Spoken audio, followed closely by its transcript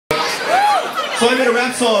So I made a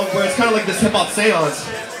rap song where it's kind of like this hip-hop seance,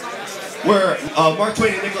 where Mark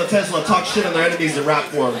Twain and Nikola Tesla talk shit on their enemies in rap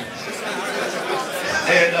form.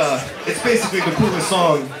 And it's basically the coolest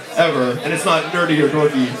song ever, and it's not nerdy or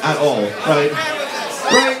dorky at all, right?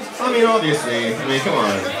 Right? I mean, obviously. I mean, come on.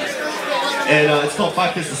 And it's called 5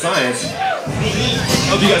 Fists of Science.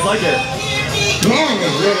 Hope you guys like it. Man is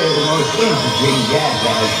really the most interesting jazz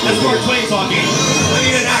artist. That's Mark Twain talking. I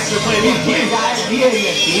need an actor playing Mark Twain. His idea,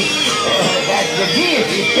 you see, that the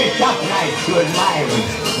deity sits up nice to admire him.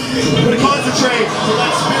 But concentrate to let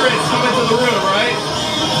spirits come into the room, right?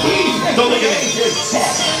 Don't look at me.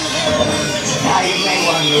 Now you may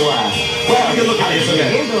wonder why. Well, you can look at me, it's okay.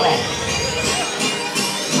 Here's the last.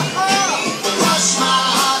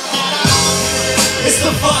 It's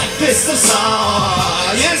the 5 Fists of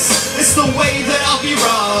Science. It's the way that I'll be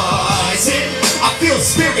rising. I feel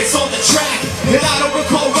spirits on the track, and I don't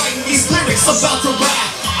recall writing these lyrics about to rap.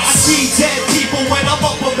 I see dead people when I'm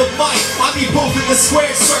up on the mic. I be both in the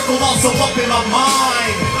squared circle, also up in my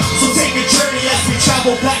mind. So take a journey as we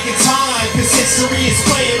travel back in time, cause history is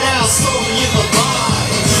playing out slowly in the mind.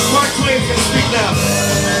 Mark Twain's gonna speak now.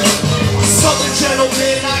 Southern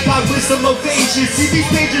gentlemen, I got wisdom of ages. See these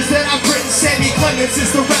pages that I've written, Sammy Clemens is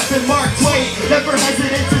the rapping Mark Twain. Never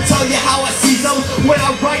hesitant to tell you how I see them. When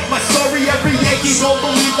I write my story, every Yankee don't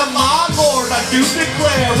believe them. My lord, I do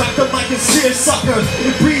declare, rap them like a seersucker.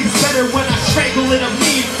 It breathes better when I strangle in a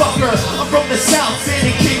mean fucker. I'm from the South,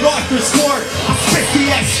 standing King Arthur's court. I spit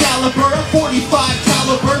the Excalibur, 45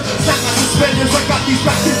 caliber. Snap my suspenders, I got these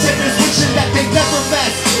rap contenders wishing that they never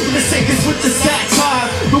mess. The sinkers with the satire,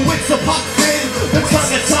 the wits of Huck Finn, the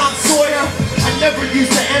tongue of Tom Sawyer. I never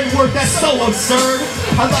use the N-word, that's so absurd.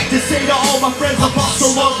 I like to say to all my friends I've lost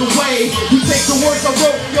along the way, who take the words I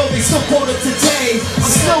wrote, yo, they still quote them today.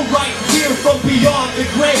 I'm still right here from beyond the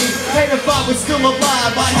grave, and if I was still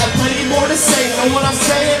alive, I'd have plenty more to say. Know what I'm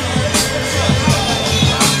saying?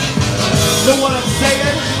 Know what I'm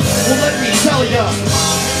saying? Well, let me tell ya.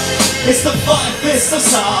 It's the 5 Fists of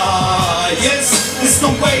Science. It's the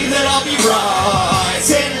way that I'll be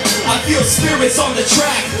rising. I feel spirits on the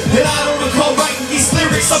track, and I don't recall writing these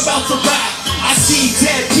lyrics about to rap. I see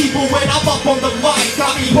dead people when I'm up on the mic.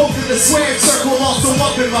 Got me both in the squared circle, also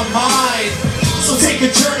up in my mind. So take a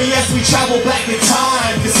journey as we travel back in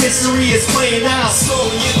time, cause history is playing out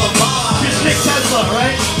slowly in my mind. Here's Nick Tesla,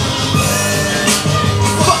 right?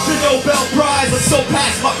 Fuck the Nobel Prize, I'm so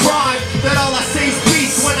past my prime that all I say is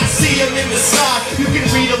peace when I see him in the sky. You can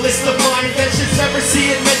read a list of my inventions, never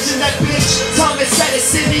see it mention that bitch Thomas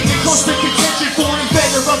Edison, even close to contention for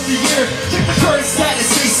inventor of the year. Check the current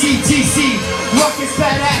status, ACDC, Ruckus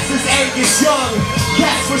badasses, Angus Young.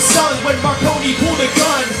 Cats were stunned when Marconi pulled a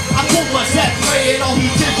gun. I pulled my death ray and all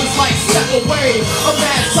he did was like step away. A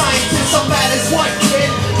mad scientist, I'm mad as one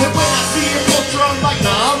kid. And when I see your culture, I'm like,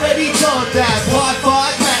 nah, I already done that.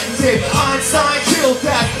 Wi-Fi patented, Einstein killed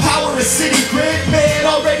that. Power of city grid, man,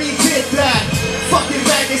 already did that. Fucking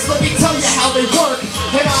magnets, let me tell you how they work.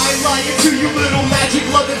 And I ain't lying to you little magic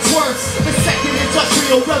loving twerps. The second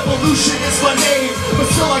industrial revolution is my name, but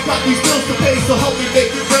still I got these bills to pay, so help me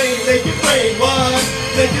make it rain. Make it rain, what?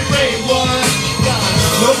 Make it rain, what?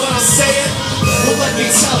 Know what I'm saying? Well, let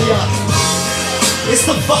me tell ya. It's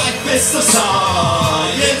the 5 Fists of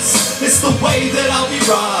Science. It's the way that I'll be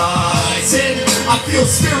rising. I feel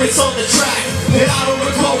spirits on the track, and I don't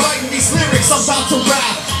recall writing these lyrics I'm about to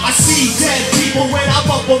rap. I see dead people when I'm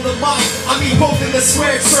up on the mic. I mean both in the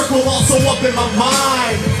squared circle, also up in my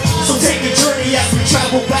mind. So take a journey as we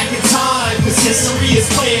travel back in time, cause history is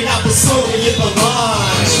playing out the slowly in the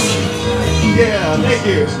line. Yeah, thank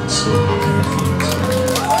you.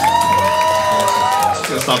 Just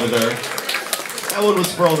gonna stop it there. That one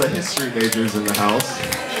was for all the history majors in the house.